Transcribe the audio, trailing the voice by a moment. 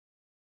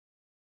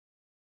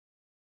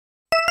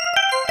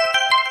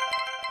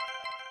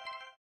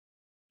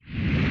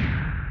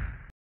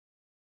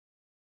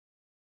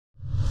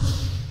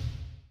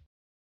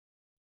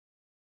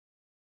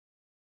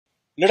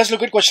Let us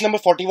look at question number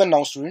 41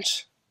 now,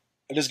 students.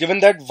 It is given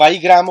that Y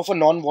gram of a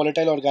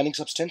non-volatile organic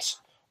substance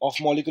of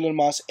molecular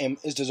mass M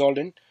is dissolved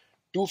in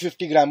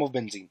 250 gram of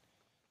benzene.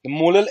 The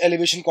molar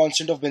elevation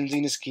constant of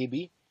benzene is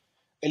Kb.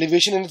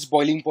 Elevation in its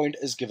boiling point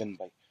is given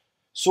by.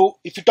 So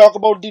if you talk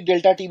about the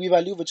delta Tb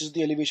value, which is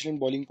the elevation in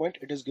boiling point,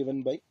 it is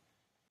given by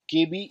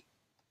Kb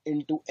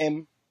into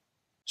M.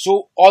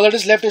 So all that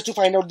is left is to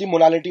find out the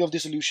molality of the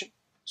solution.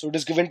 So it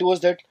is given to us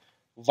that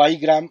Y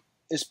gram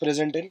is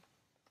present in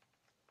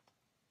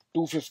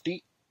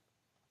 250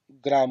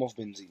 gram of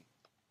benzene.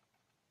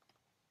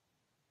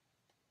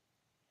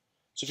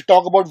 So if you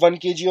talk about 1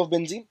 kg of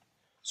benzene,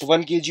 so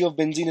 1 kg of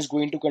benzene is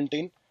going to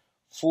contain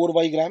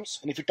 4y grams.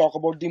 And if you talk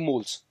about the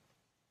moles,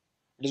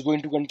 it is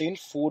going to contain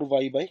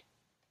 4y by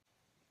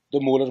the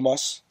molar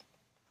mass,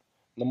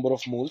 number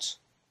of moles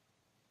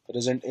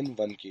present in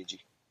 1 kg.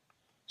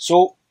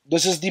 So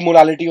this is the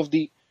molality of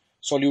the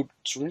solute,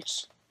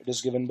 students. It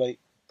is given by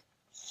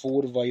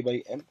 4y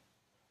by m. And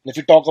if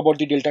you talk about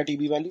the delta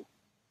Tb value,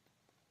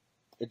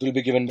 it will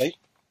be given by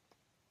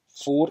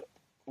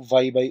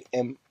 4y by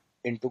m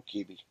into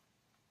Kb.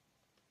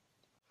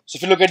 So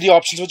if you look at the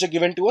options which are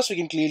given to us, we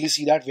can clearly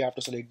see that we have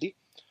to select the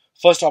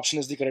first option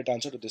is the correct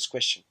answer to this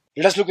question.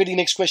 Let us look at the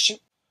next question.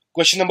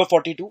 Question number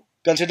 42.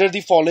 Consider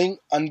the following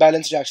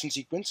unbalanced reaction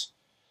sequence.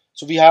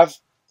 So we have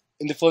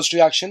in the first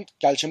reaction,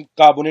 calcium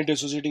carbonate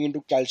dissociating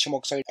into calcium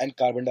oxide and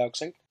carbon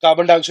dioxide.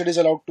 Carbon dioxide is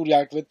allowed to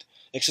react with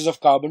excess of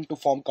carbon to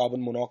form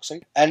carbon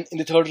monoxide. And in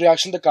the third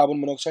reaction, the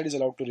carbon monoxide is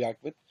allowed to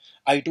react with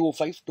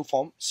I2O5 to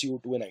form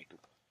CO2 and I2.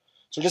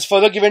 So it is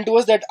further given to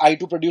us that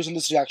I2 produced in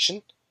this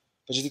reaction,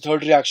 which is the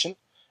third reaction,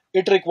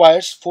 it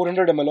requires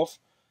 400 ml of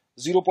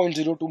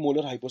 0.02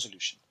 molar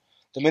hyposolution.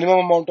 The minimum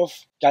amount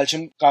of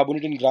calcium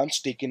carbonate in grams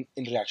taken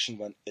in reaction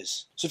 1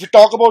 is. So if you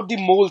talk about the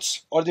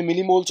moles or the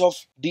millimoles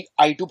of the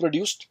I2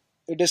 produced,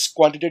 it is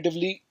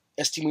quantitatively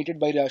estimated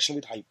by reaction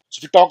with hypo. So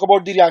if you talk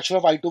about the reaction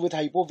of I2 with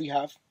hypo, we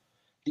have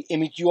the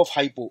MEQ of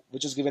hypo,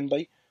 which is given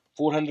by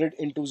 400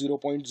 into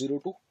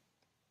 0.02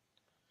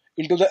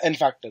 into the N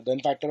factor. The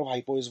N factor of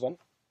hypo is 1.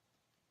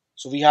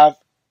 So we have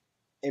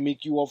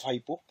MEQ of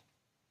hypo.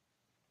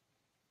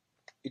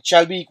 It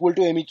shall be equal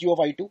to MEQ of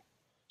I2.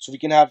 So we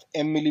can have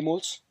M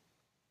millimoles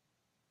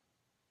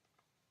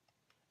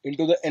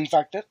into the N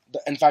factor.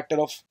 The N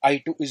factor of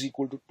I2 is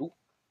equal to 2.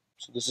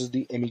 So this is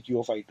the MEQ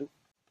of I2.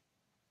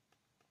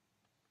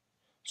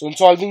 So in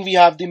solving, we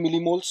have the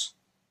millimoles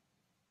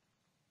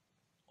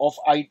of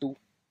I2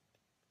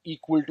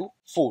 equal to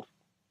 4.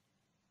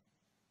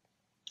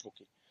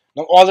 Okay.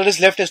 Now all that is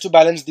left is to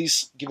balance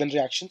these given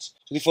reactions.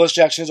 So the first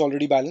reaction is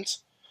already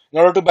balanced. In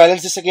order to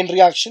balance the second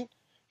reaction,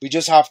 we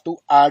just have to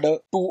add a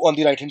 2 on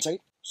the right hand side.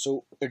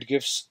 So it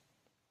gives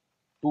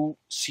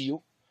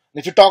 2CO.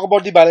 And if you talk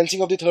about the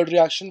balancing of the third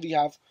reaction, we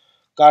have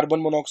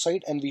carbon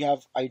monoxide and we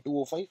have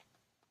I2O5.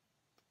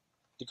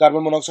 The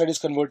carbon monoxide is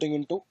converting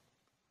into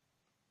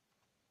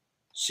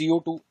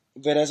CO2,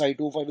 whereas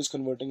I2O5 is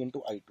converting into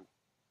I2.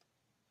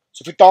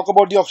 So if we talk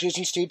about the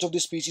oxidation states of the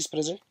species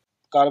present,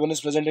 carbon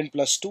is present in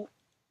 +2.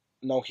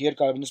 Now here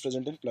carbon is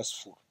present in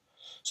 +4.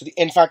 So the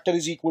N factor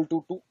is equal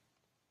to 2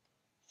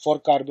 for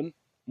carbon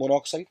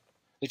monoxide.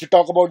 If you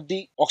talk about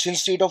the oxidation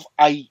state of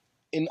I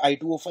in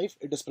I2O5,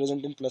 it is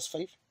present in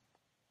 +5,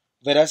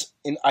 whereas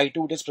in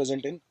I2 it is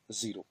present in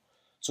 0.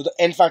 So the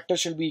N factor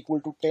shall be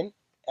equal to 10,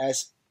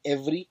 as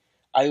every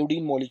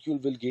iodine molecule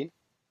will gain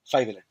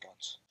 5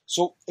 electrons.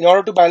 So in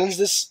order to balance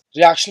this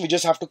reaction, we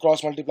just have to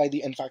cross multiply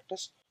the N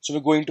factors. So we're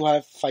going to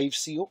have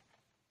 5CO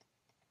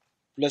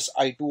plus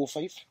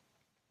I2O5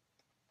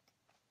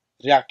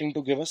 reacting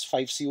to give us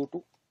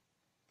 5CO2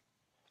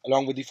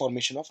 along with the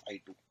formation of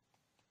I2.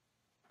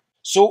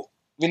 So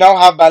we now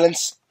have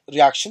balanced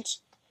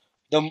reactions.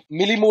 The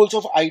millimoles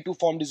of I2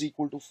 formed is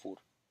equal to 4.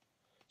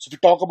 So if we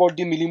talk about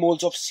the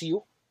millimoles of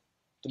CO,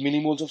 the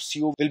millimoles of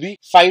CO will be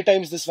 5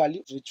 times this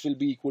value, which will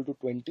be equal to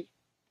 20.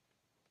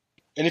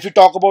 And if you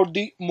talk about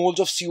the moles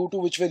of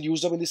CO2 which were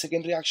used up in the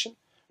second reaction,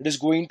 it is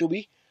going to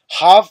be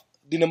half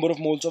the number of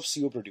moles of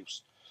CO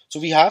produced. So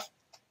we have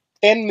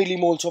 10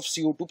 millimoles of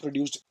CO2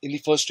 produced in the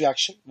first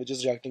reaction, which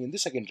is reacting in the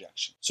second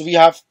reaction. So we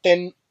have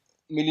 10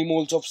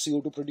 millimoles of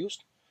CO2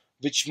 produced,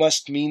 which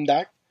must mean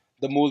that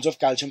the moles of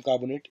calcium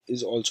carbonate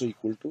is also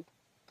equal to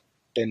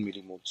 10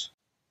 millimoles.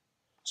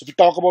 So if we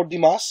talk about the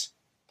mass,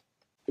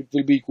 it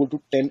will be equal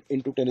to 10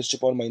 into 10 to the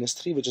power minus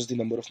 3, which is the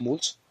number of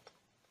moles,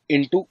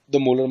 into the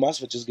molar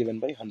mass, which is given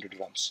by 100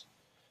 grams.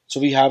 So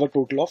we have a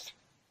total of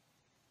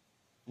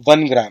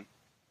 1 gram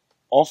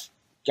of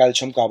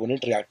calcium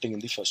carbonate reacting in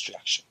the first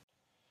reaction.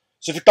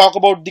 So if we talk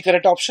about the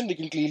correct option, we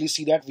can clearly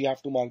see that we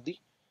have to mark the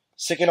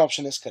second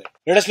option as correct.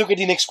 Let us look at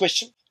the next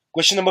question.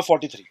 Question number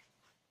 43,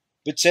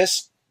 which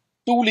says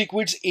 2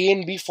 liquids A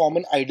and B form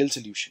an ideal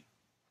solution.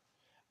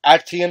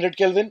 At 300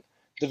 Kelvin,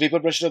 the vapor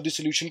pressure of the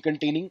solution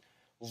containing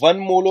 1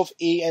 mole of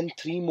A and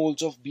 3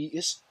 moles of B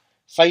is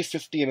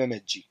 550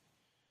 mmHg.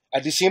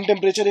 At the same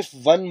temperature, if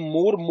 1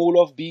 more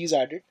mole of B is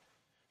added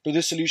to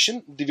this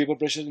solution, the vapor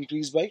pressure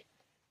increased by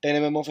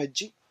 10 mm of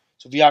Hg.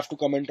 So we have to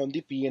comment on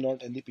the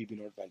PA0 and the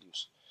PB0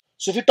 values.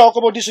 So if we talk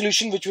about the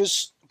solution which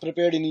was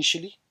prepared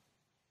initially,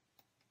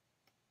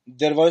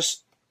 there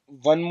was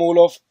 1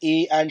 mole of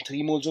A and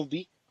 3 moles of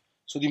B.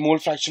 So the mole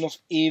fraction of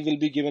A will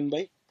be given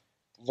by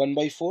 1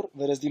 by 4,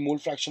 whereas the mole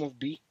fraction of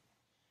B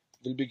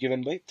will be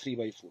given by 3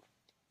 by 4.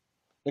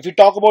 If we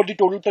talk about the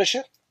total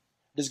pressure,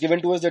 it is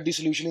given to us that the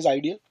solution is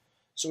ideal.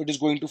 So it is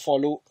going to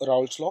follow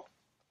Raoult's law.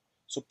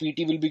 So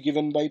PT will be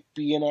given by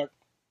PA naught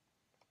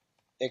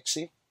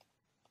XA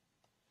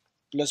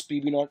plus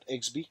PB naught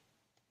XB.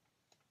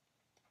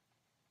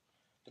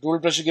 The total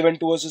pressure given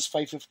to us is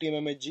 550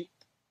 mm Hg.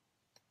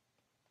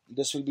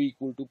 This will be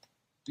equal to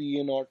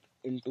PA naught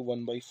into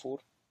 1 by 4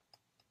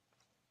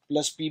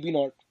 plus PB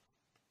naught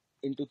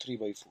into 3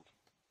 by 4.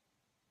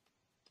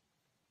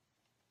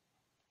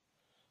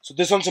 So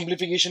this one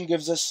simplification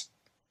gives us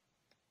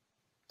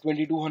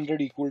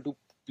 2200 equal to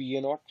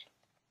PA naught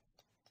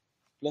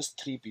plus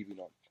 3 PB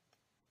naught.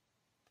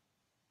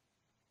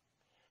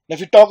 Now if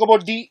we talk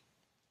about the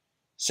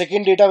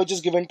second data which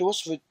is given to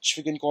us, which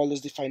we can call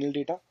as the final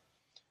data,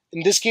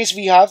 in this case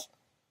we have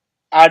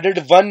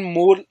added 1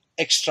 mole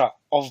extra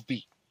of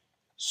B.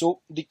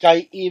 So the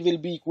chi A will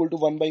be equal to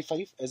 1 by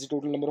 5, as the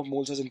total number of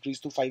moles has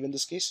increased to 5 in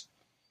this case.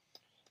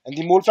 And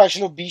the mole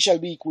fraction of B shall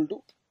be equal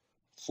to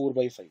 4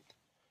 by 5.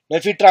 Now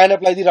if we try and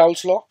apply the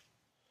Raoult's law,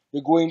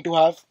 we're going to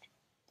have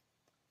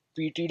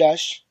PT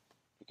dash,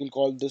 we can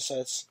call this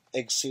as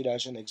XA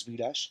dash and XB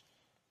dash.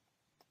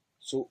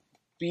 So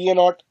PA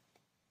naught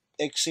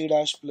XA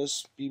dash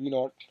plus PB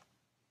naught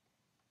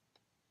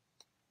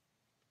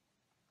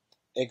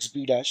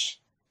XB dash.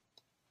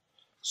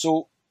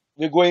 So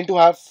we're going to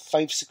have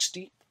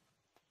 560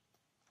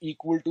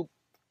 equal to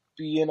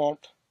PA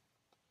naught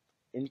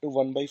into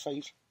 1 by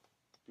 5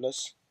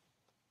 plus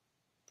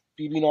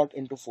PB naught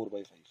into 4 by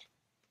 5.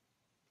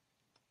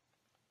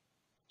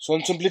 So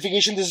on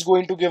simplification, this is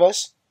going to give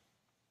us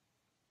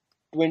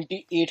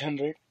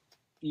 2800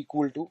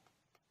 equal to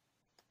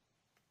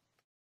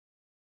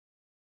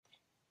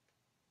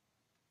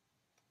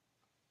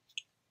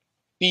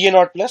PA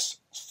naught plus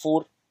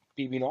 4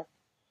 PB naught.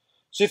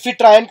 So if we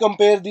try and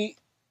compare the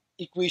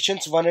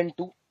equations 1 and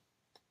 2,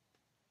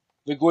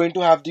 we're going to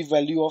have the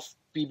value of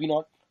PB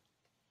naught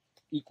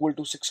equal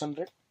to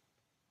 600,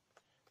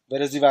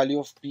 whereas the value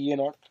of PA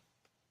naught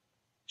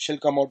shall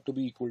come out to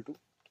be equal to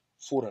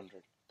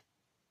 400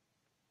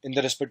 in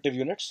the respective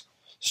units.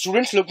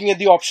 Students, looking at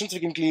the options, we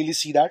can clearly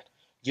see that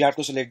we have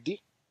to select the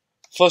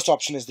first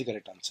option as the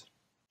correct answer.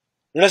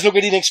 Let us look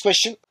at the next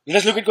question. Let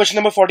us look at question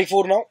number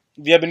 44 now.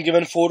 We have been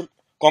given 4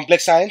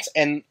 complex ions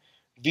and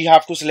we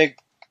have to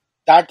select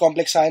that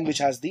complex ion which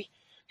has the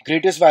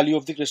greatest value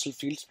of the crystal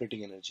field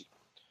splitting energy.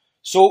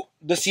 So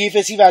the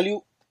CFAC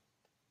value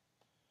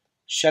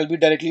shall be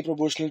directly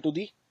proportional to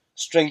the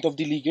strength of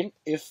the ligand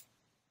if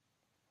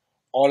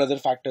all other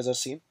factors are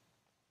same.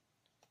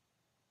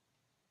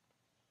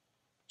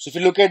 So if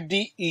you look at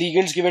the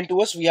ligands given to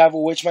us, we have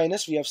OH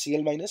minus, we have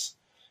Cl minus,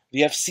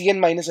 we have Cn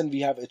minus, and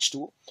we have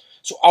H2O.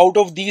 So out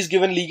of these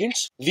given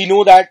ligands, we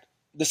know that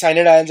the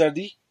cyanide ions are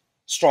the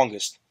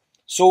strongest.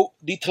 So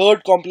the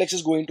third complex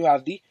is going to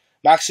have the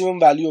maximum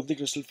value of the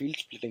crystal field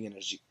splitting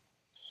energy.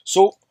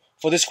 So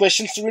for this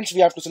question, students,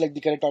 we have to select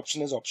the correct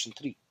option as option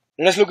 3.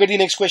 Let us look at the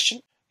next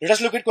question. Let us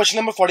look at question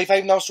number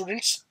 45 now,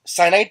 students.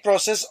 Cyanide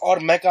process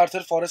or MacArthur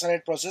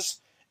ferrocyanide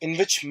process in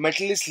which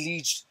metal is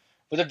leached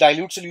with a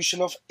dilute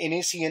solution of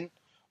NaCN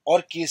or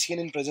KCN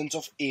in presence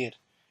of air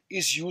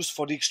is used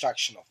for the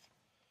extraction of.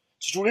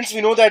 So students, we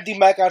know that the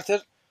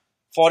MacArthur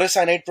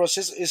ferrocyanide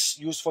process is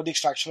used for the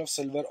extraction of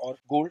silver or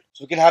gold.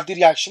 So we can have the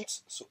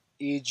reactions. So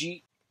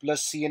Ag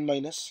plus Cn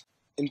minus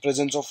in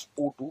presence of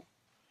O2,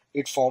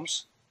 it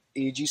forms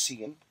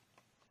AgCN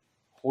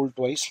whole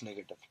twice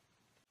negative.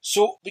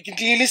 So we can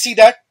clearly see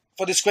that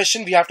for this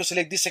question we have to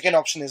select the second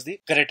option as the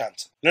correct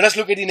answer. Let us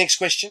look at the next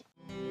question.